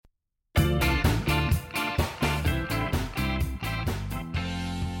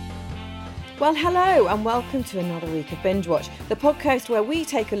Well, hello and welcome to another week of Binge Watch, the podcast where we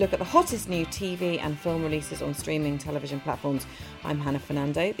take a look at the hottest new TV and film releases on streaming television platforms. I'm Hannah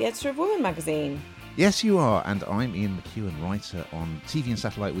Fernando, the editor of Woman magazine. Yes, you are, and I'm Ian McEwan, writer on TV and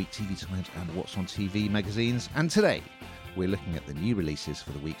Satellite Week, TV Tonight and What's on TV magazines. And today, we're looking at the new releases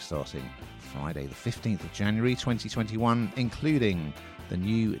for the week starting Friday the 15th of January 2021, including the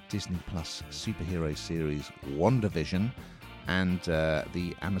new Disney Plus superhero series WandaVision, and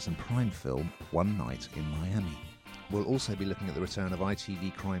the Amazon Prime film One Night in Miami. We'll also be looking at the return of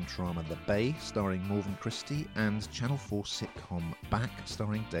ITV crime drama The Bay, starring Morgan Christie, and Channel 4 sitcom Back,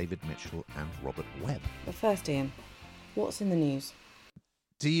 starring David Mitchell and Robert Webb. But first, Ian, what's in the news?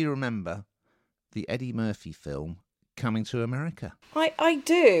 Do you remember the Eddie Murphy film Coming to America? I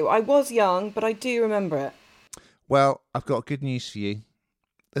do. I was young, but I do remember it. Well, I've got good news for you.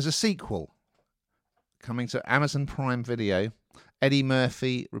 There's a sequel coming to Amazon Prime Video. Eddie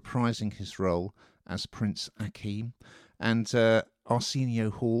Murphy reprising his role as Prince Akeem, and Arsenio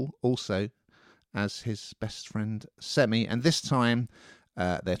Hall also as his best friend Semi. And this time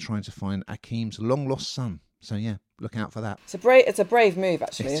they're trying to find Akeem's long-lost son. So yeah, look out for that. It's a brave move,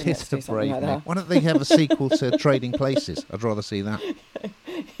 actually, isn't it? It's a brave move. Why don't they have a sequel to Trading Places? I'd rather see that.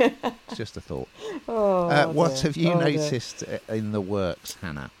 It's just a thought. What have you noticed in the works,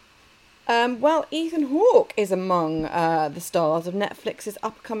 Hannah? Well, Ethan Hawke is among the stars of Netflix's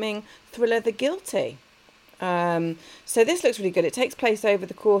upcoming thriller The Guilty. So this looks really good. It takes place over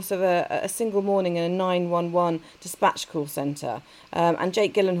the course of a single morning in a 911 dispatch call centre. And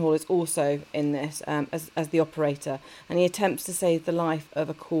Jake Gyllenhaal is also in this as the operator. And he attempts to save the life of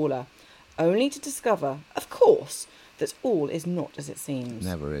a caller, only to discover, of course, that all is not as it seems.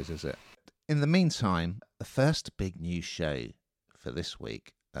 Never is it? In the meantime, the first big news show for this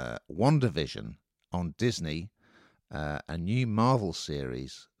week, WandaVision on Disney, a new Marvel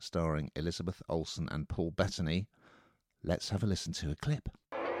series starring Elizabeth Olsen and Paul Bettany. Let's have a listen to a clip.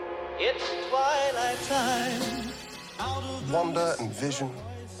 It's twilight time. Wanda and Vision,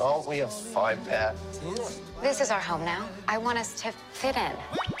 aren't we a five-pair? This is our home now. I want us to fit in.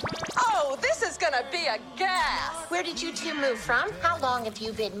 Oh, this is gonna be a gas! Where did you two move from? How long have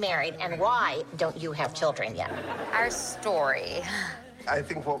you been married? And why don't you have children yet? Our story. I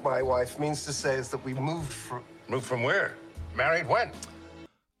think what my wife means to say is that we moved from... Moved from where? Married when?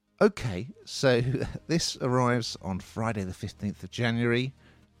 Okay, so this arrives on Friday the 15th of January.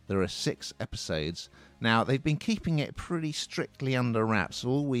 There are 6 episodes. Now, they've been keeping it pretty strictly under wraps.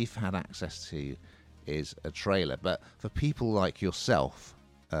 All we've had access to is a trailer. But for people like yourself,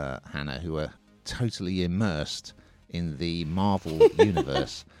 Hannah, who are totally immersed in the Marvel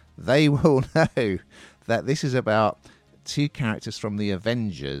universe, they will know that this is about 2 characters from the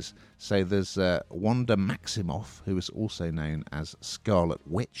Avengers. So there's Wanda Maximoff, who is also known as Scarlet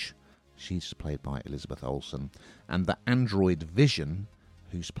Witch. She's played by Elizabeth Olsen. And the android Vision,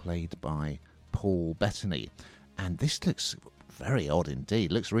 who's played by Paul Bettany. And this looks very odd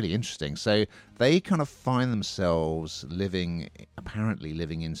indeed. Looks really interesting. So they kind of find themselves apparently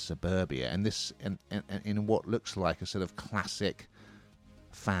living in suburbia, and this in what looks like a sort of classic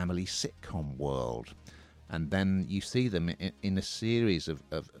family sitcom world. And then you see them in a series of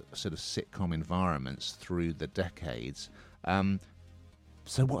sort of sitcom environments through the decades.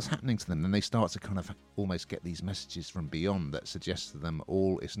 So what's happening to them? Then they start to kind of almost get these messages from beyond that suggest to them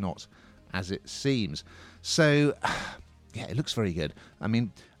all is not as it seems. So, yeah, it looks very good. I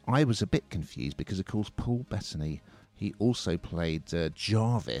mean, I was a bit confused because, of course, Paul Bettany, he also played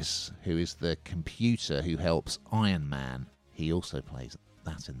Jarvis, who is the computer who helps Iron Man. He also plays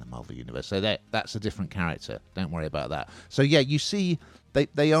that in the Marvel Universe. So that's a different character. Don't worry about that. So, yeah, you see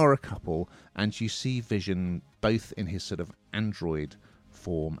they are a couple, and you see Vision both in his sort of android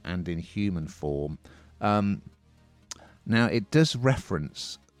form and in human form. Now, it does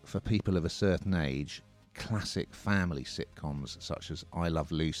reference, for people of a certain age, classic family sitcoms such as I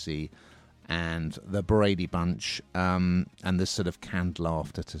Love Lucy and The Brady Bunch, and there's sort of canned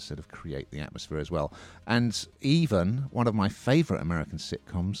laughter to sort of create the atmosphere as well. And even one of my favourite American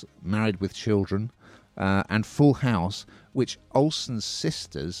sitcoms, Married with Children, and Full House, which Olsen's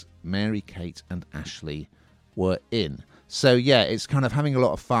sisters, Mary Kate and Ashley, were in. So, yeah, it's kind of having a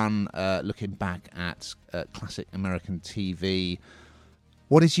lot of fun looking back at classic American TV.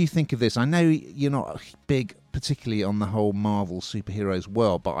 What did you think of this? I know you're not big, particularly on the whole Marvel superheroes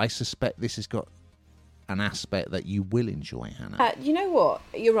world, but I suspect this has got an aspect that you will enjoy, Hannah. You know what?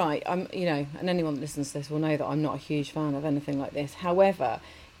 You're right. And anyone that listens to this will know that I'm not a huge fan of anything like this. However,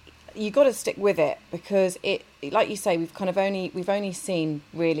 you got to stick with it because it, like you say, we've only seen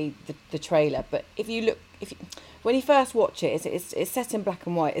really the trailer. But if you when you first watch it, it's set in black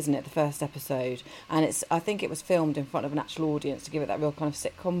and white, isn't it? The first episode, and I think it was filmed in front of an actual audience to give it that real kind of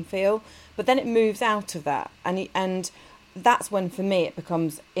sitcom feel. But then it moves out of that, and that's when for me it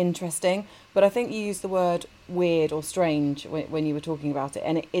becomes interesting. But I think you used the word weird or strange when you were talking about it,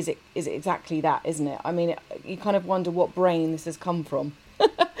 and it is exactly that, isn't it? I mean, you kind of wonder what brain this has come from.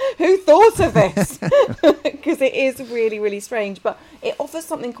 Who thought of this? Because it is really, really strange, but it offers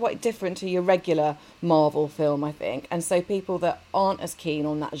something quite different to your regular Marvel film, I think. And so people that aren't as keen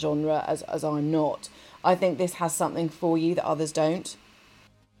on that genre as I'm not, I think this has something for you that others don't.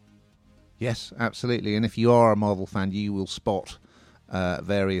 Yes, absolutely. And if you are a Marvel fan, you will spot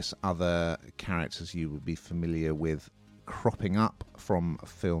various other characters you would be familiar with cropping up from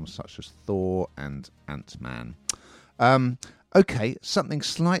films such as Thor and Ant-Man. Okay, something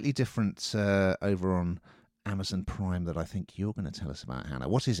slightly different over on Amazon Prime that I think you're going to tell us about, Hannah.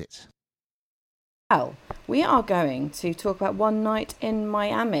 What is it? Well, we are going to talk about One Night in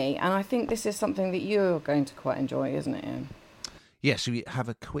Miami, and I think this is something that you're going to quite enjoy, isn't it, Ian? Yes, we have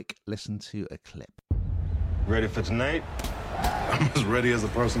a quick listen to a clip. Ready for tonight? I'm as ready as a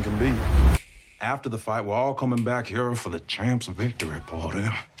person can be. After the fight, we're all coming back here for the champ's victory party.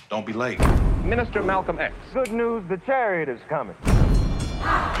 Don't be late. Minister Malcolm X. Good news, the chariot is coming. You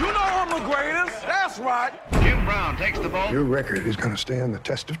know I'm the greatest. That's right. Jim Brown takes the ball. Your record is going to stand the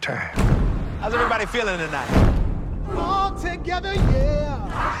test of time. How's everybody feeling tonight? All together,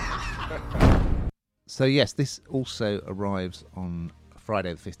 yeah. So yes, this also arrives on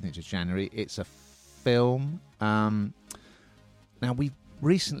Friday the 15th of January. It's a film. Now,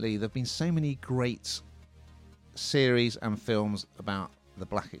 there've been so many great series and films about the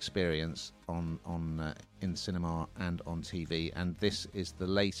Black experience in cinema and on TV, and this is the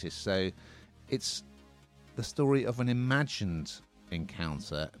latest. So it's the story of an imagined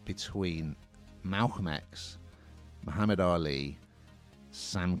encounter between Malcolm X, Muhammad Ali,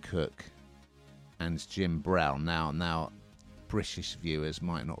 Sam Cooke, and Jim Brown. Now, British viewers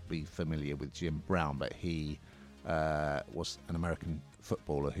might not be familiar with Jim Brown, but he was an American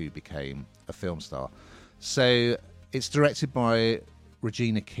footballer who became a film star. So it's directed by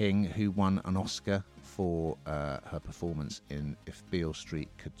Regina King, who won an Oscar for her performance in If Beale Street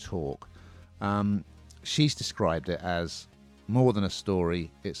Could Talk. She's described it as more than a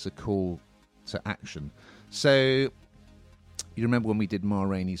story, it's a call to action. So you remember when we did Ma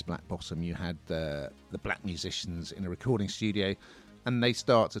Rainey's Black Bottom, you had the black musicians in a recording studio, and they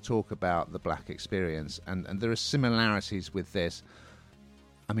start to talk about the Black experience, and there are similarities with this.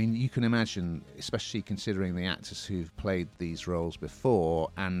 I mean, you can imagine, especially considering the actors who've played these roles before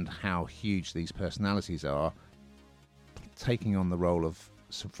and how huge these personalities are, taking on the role of,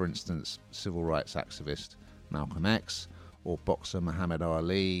 for instance, civil rights activist Malcolm X or boxer Muhammad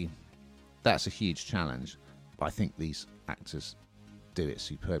Ali. That's a huge challenge, but I think these actors do it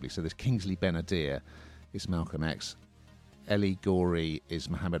superbly. So there's Kingsley Ben-Adir is Malcolm X, Ellie Gorey is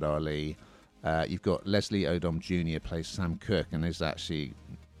Muhammad Ali. You've got Leslie Odom Jr. plays Sam Cooke and is actually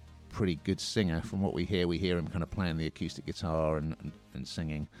a pretty good singer. From what we hear him kind of playing the acoustic guitar and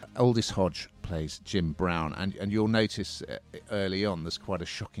singing. Aldous Hodge plays Jim Brown, and you'll notice early on there's quite a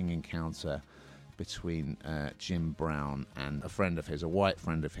shocking encounter between Jim Brown and a friend of his, a white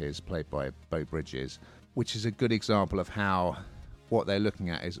friend of his, played by Beau Bridges, which is a good example of how what they're looking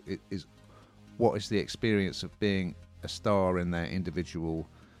at is what is the experience of being a star in their individual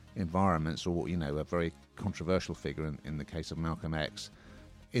environments, or, you know, a very controversial figure in the case of Malcolm X,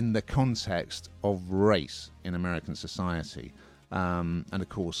 in the context of race in American society. And of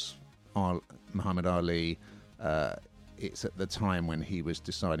course, Muhammad Ali, it's at the time when he was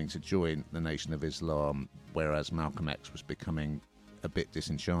deciding to join the Nation of Islam, whereas Malcolm X was becoming a bit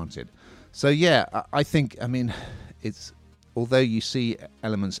disenchanted. So yeah, I think, I mean, it's, although you see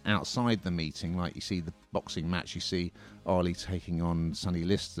elements outside the meeting, like you see the boxing match, you see Ali taking on Sonny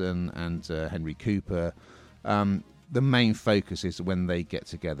Liston and Henry Cooper, the main focus is when they get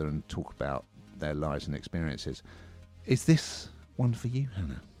together and talk about their lives and experiences. Is this one for you,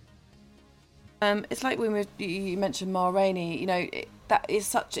 Hannah? It's like when you mentioned Ma Rainey, you know, that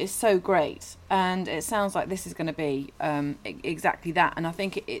is so great, and it sounds like this is going to be exactly that. And I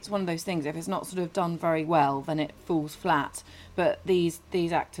think it's one of those things, if it's not sort of done very well, then it falls flat. But these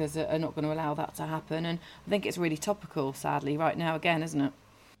actors are not going to allow that to happen, and I think it's really topical, sadly, right now again, isn't it?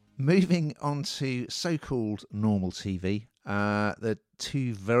 Moving on to so-called normal TV, the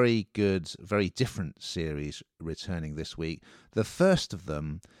two very good, very different series returning this week. The first of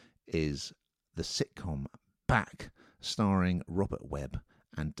them is the sitcom Back, starring Robert Webb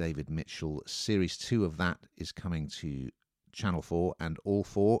and David Mitchell. Series 2 of that is coming to Channel 4 and All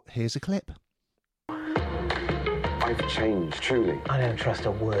 4. Here's a clip. I've changed, truly. I don't trust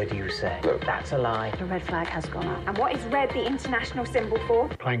a word you say. Look. That's a lie. The red flag has gone up. And what is red the international symbol for?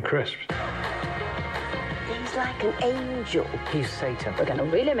 Plain crisps. He's like an angel. He's Satan. We're going to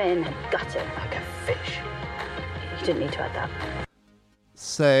reel him in and gut him. Like a fish. You didn't need to add that.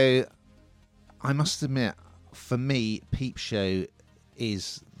 So, I must admit, for me, Peep Show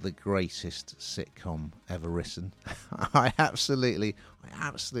is the greatest sitcom ever written. I absolutely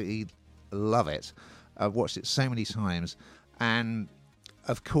love it. I've watched it so many times, and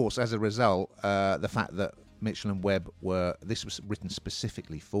of course, as a result, the fact that Mitchell and Webb this was written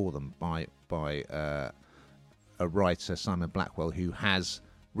specifically for them by a writer, Simon Blackwell, who has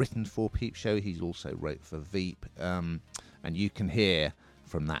written for Peep Show. He's also wrote for Veep, and you can hear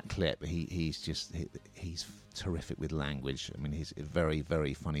from that clip he's terrific with language. I mean, he's a very,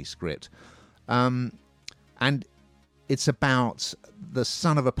 very funny script, and it's about the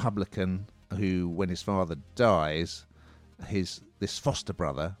son of a publican who, when his father dies, this foster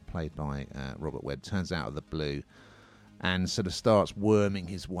brother, played by Robert Webb, turns out of the blue and sort of starts worming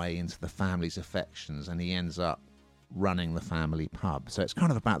his way into the family's affections, and he ends up running the family pub. So it's kind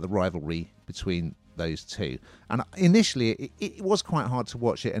of about the rivalry between those two. And initially, it was quite hard to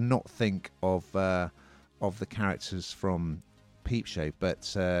watch it and not think of the characters from Peep Show,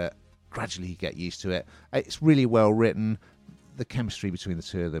 but gradually you get used to it. It's really well written. The chemistry between the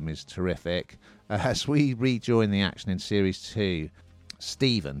two of them is terrific. As we rejoin the action in Series 2,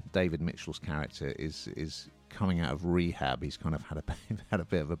 Stephen, David Mitchell's character, is coming out of rehab. He's kind of had a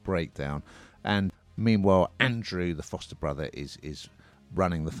bit of a breakdown. And meanwhile, Andrew, the foster brother, is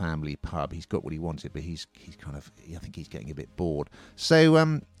running the family pub. He's got what he wanted, but he's kind of, I think he's getting a bit bored.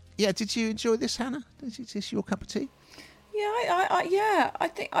 So, did you enjoy this, Hannah? Is this your cup of tea? Yeah, I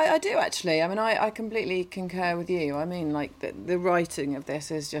think I do actually. I mean, I completely concur with you. I mean, like the writing of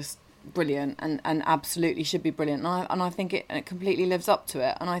this is just brilliant and absolutely should be brilliant. And I think it completely lives up to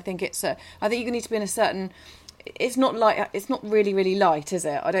it. And I think I think you need to be in a certain. It's not really, really light, is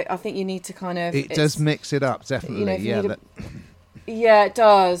it? I think you need to kind of. It does mix it up, definitely. Yeah, it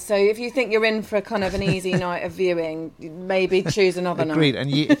does. So if you think you're in for a kind of an easy night of viewing, maybe choose another night. Agreed.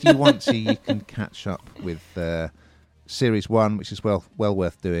 And if you want to, you can catch up with Series 1, which is well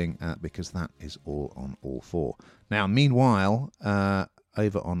worth doing because that is all on All 4. Now, meanwhile,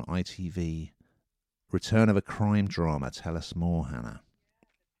 over on ITV, Return of a Crime Drama. Tell us more, Hannah.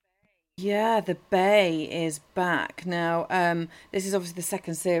 Yeah, The Bay is back. Now, this is obviously the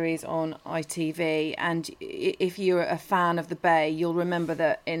second series on ITV, and if you're a fan of The Bay, you'll remember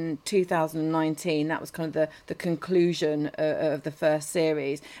that in 2019, that was kind of the conclusion of the first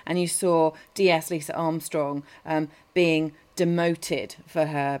series, and you saw DS Lisa Armstrong being demoted for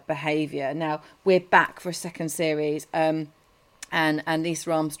her behaviour. Now, we're back for a second series, and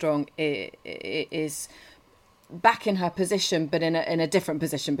Lisa Armstrong is back in her position, but in a different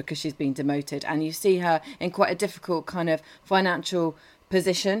position because she's been demoted, and you see her in quite a difficult kind of financial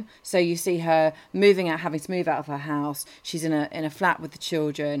position. So you see her having to move out of her house. She's in a flat with the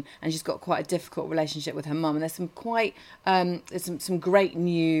children, and she's got quite a difficult relationship with her mum. And there's some great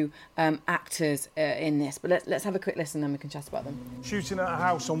new actors in this. But let's have a quick listen, then we can chat about them. Shooting at a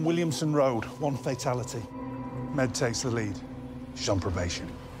house on Williamson Road, one fatality. Med takes the lead. She's on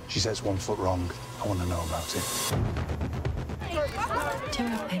probation. She sets 1 foot wrong. I want to know about it. Do you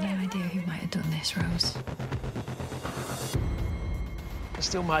have any idea who might have done this, Rose? They're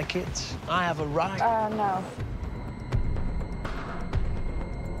still my kids. I have a right. No.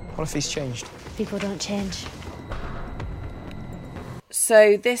 What if he's changed? People don't change.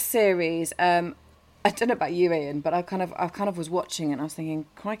 So this series, I don't know about you, Ian, but I kind of was watching it and I was thinking,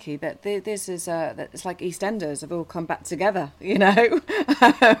 crikey, that this is that it's like EastEnders have all come back together, you know.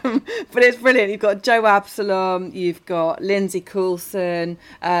 But it's brilliant. You've got Joe Absalom, you've got Lindsay Coulson,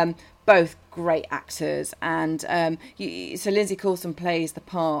 both great actors, and so Lindsay Coulson plays the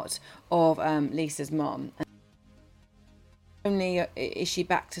part of Lisa's mum. Only is she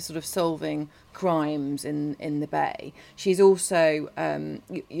back to sort of solving crimes in the Bay, she's also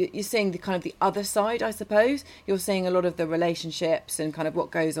you're seeing the kind of the other side, I suppose. You're seeing a lot of the relationships and kind of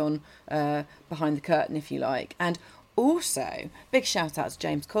what goes on behind the curtain, if you like. And also, big shout out to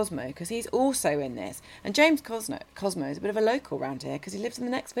James Cosmo, because he's also in this. And James Cosmo is a bit of a local around here because he lives in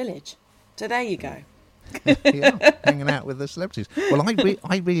the next village. So there you go. Yeah, hanging out with the celebrities. Well,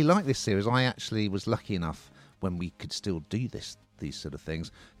 I really like this series. I actually was lucky enough, when we could still do these sort of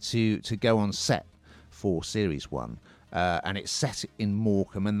things, to go on set for Series 1, and it's set in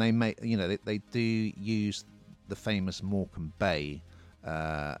Morecambe, and they do use the famous Morecambe Bay.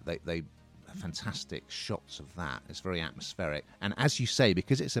 They fantastic shots of that. It's very atmospheric, and as you say,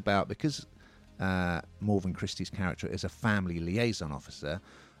 because Morgan Christie's character is a family liaison officer.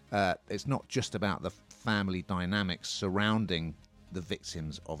 It's not just about the family dynamics surrounding the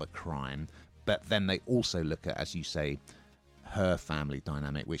victims of a crime, but then they also look at, as you say, her family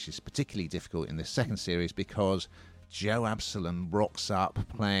dynamic, which is particularly difficult in this second series because Joe Absalom rocks up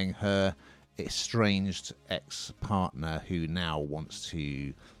playing her estranged ex-partner who now wants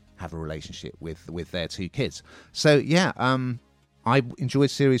to have a relationship with their two kids. So yeah, I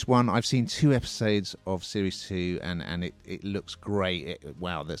enjoyed series 1. I've seen 2 episodes of series 2, and it looks great.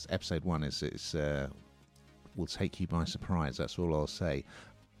 Wow, this episode 1 is will take you by surprise. That's all I'll say.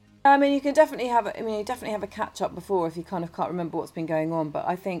 I mean, you definitely have a catch up before if you kind of can't remember what's been going on. But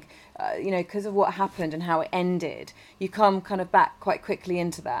I think, because of what happened and how it ended, you come kind of back quite quickly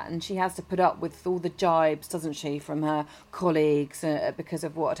into that. And she has to put up with all the jibes, doesn't she, from her colleagues because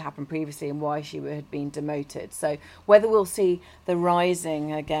of what had happened previously and why she had been demoted. So whether we'll see the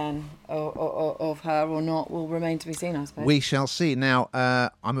rising again of her or not will remain to be seen, I suppose. We shall see. Now,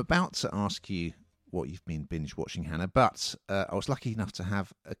 I'm about to ask you what you've been binge watching, Hannah, but I was lucky enough to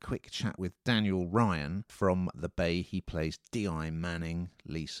have a quick chat with Daniel Ryan from The Bay. He plays D.I. Manning,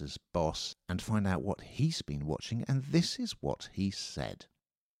 Lisa's boss, and find out what he's been watching, and this is what he said.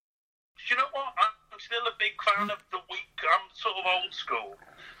 Do you know what? I'm still a big fan of the week. I'm sort of old school.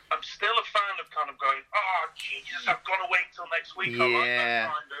 I'm still a fan of kind of going, Jesus, I've got to wait till next week. I like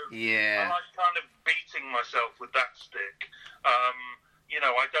that kind of, I like kind of beating myself with that stick.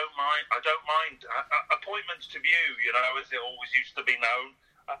 I don't mind appointments to view, as it always used to be known.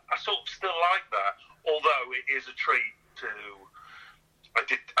 I sort of still like that, although it is a treat to. I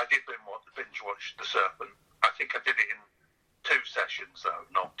did binge watch The Serpent. I think I did it in 2 sessions though,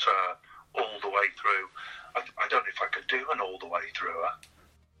 not all the way through. I don't know if I could do an all the way through.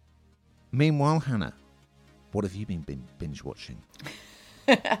 Meanwhile, Hannah, what have you been binge watching?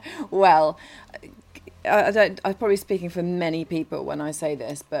 Well, I'm probably speaking for many people when I say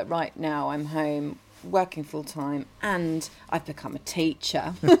this, but right now I'm home working full time and I've become a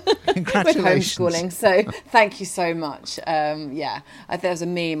teacher with homeschooling. So thank you so much. There's a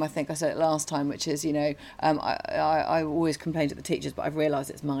meme, I think I said it last time, which is, I always complained at the teachers, but I've realised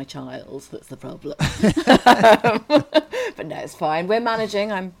it's my child that's the problem. But no, it's fine. We're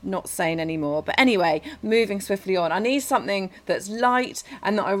managing. I'm not saying anymore. But anyway, moving swiftly on. I need something that's light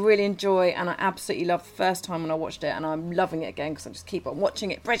and that I really enjoy, and I absolutely loved the first time when I watched it, and I'm loving it again because I just keep on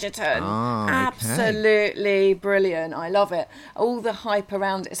watching it. Bridgerton. Absolutely brilliant. I love it. All the hype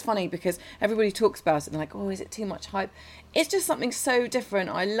around it. It's funny because everybody talks about it and they're like, oh, is it too much hype? It's just something so different.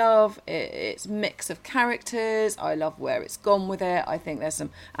 I love its mix of characters. I love where it's gone with it. I think there's some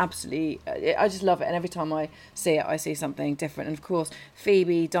absolutely... I just love it. And every time I see it, I see something different. And of course,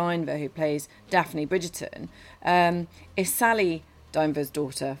 Phoebe Dynevor, who plays Daphne Bridgerton, is Sally Dynevor's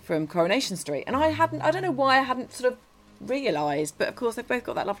daughter from Coronation Street. And I don't know why I hadn't sort of realised, but of course they've both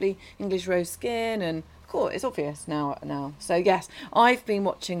got that lovely English rose skin, and of course it's obvious now. So yes, I've been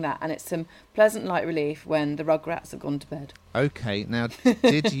watching that, and it's some pleasant light relief when the Rugrats have gone to bed. Okay, now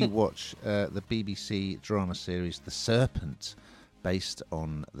did you watch the BBC drama series The Serpent, based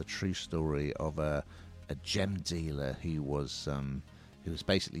on the true story of a gem dealer who was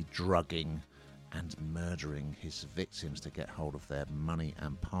basically drugging and murdering his victims to get hold of their money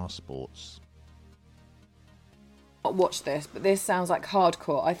and passports? Not watch this, but this sounds like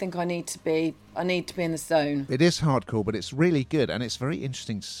hardcore. I think I need to be in the zone. It is hardcore, but it's really good, and it's very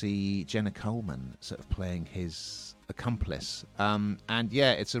interesting to see Jenna Coleman sort of playing his accomplice. And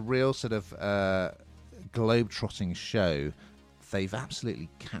yeah, it's a real sort of globe-trotting show. They've absolutely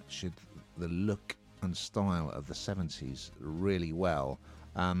captured the look and style of the 70s really well.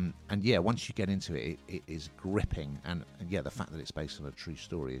 And yeah, once you get into it, it is gripping, and yeah, the fact that it's based on a true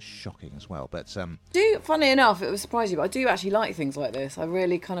story is shocking as well. But funny enough, it will surprise you, but I do actually like things like this. I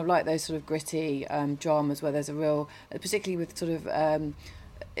really kind of like those sort of gritty dramas where there's a real, particularly with sort of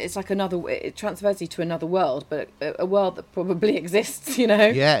it's like it transfers you to another world, but a world that probably exists,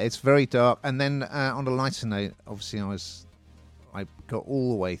 Yeah, it's very dark. And then on a lighter note, obviously I got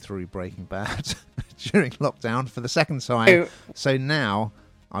all the way through Breaking Bad during lockdown for the second time. So now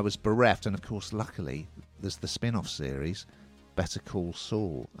I was bereft, and of course, luckily, there's the spin-off series, Better Call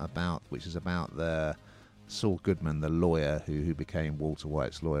Saul, which is about the Saul Goodman, the lawyer who became Walter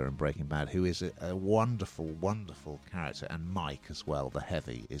White's lawyer in Breaking Bad, who is a wonderful, wonderful character, and Mike as well, the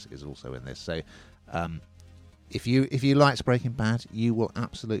heavy, is also in this. So if you liked Breaking Bad, you will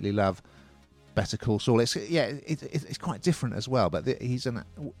absolutely love Better Call Saul. It's quite different as well, but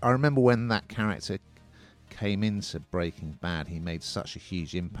I remember when that character came into Breaking Bad, he made such a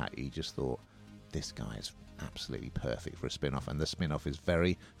huge impact. You just thought, this guy is absolutely perfect for a spin-off, and the spin-off is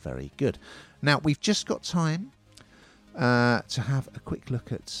very, very good. Now, we've just got time to have a quick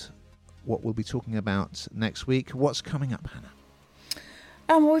look at what we'll be talking about next week. What's coming up, Hannah?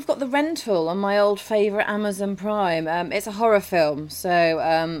 Well, we've got The Rental on my old favourite Amazon Prime. It's a horror film, so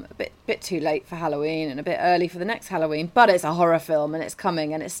a bit too late for Halloween and a bit early for the next Halloween, but it's a horror film and it's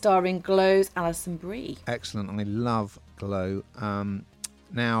coming, and it's starring Glow's Alison Brie. Excellent. I love Glow.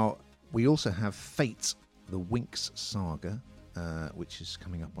 Now, we also have Fate, the Winx saga, which is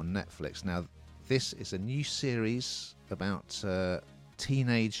coming up on Netflix. Now, this is a new series about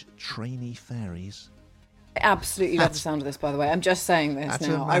teenage trainee fairies. I absolutely love the sound of this, by the way. I'm just saying this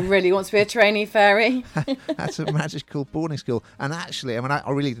now. I really want to be a trainee fairy. That's a magical boarding school. And actually, I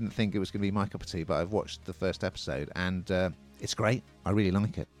really didn't think it was going to be my cup of tea, but I've watched the first episode and it's great. I really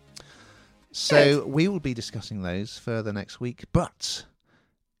like it. So we will be discussing those further next week. But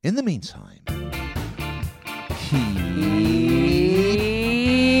in the meantime, keep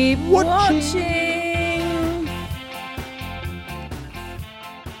watching.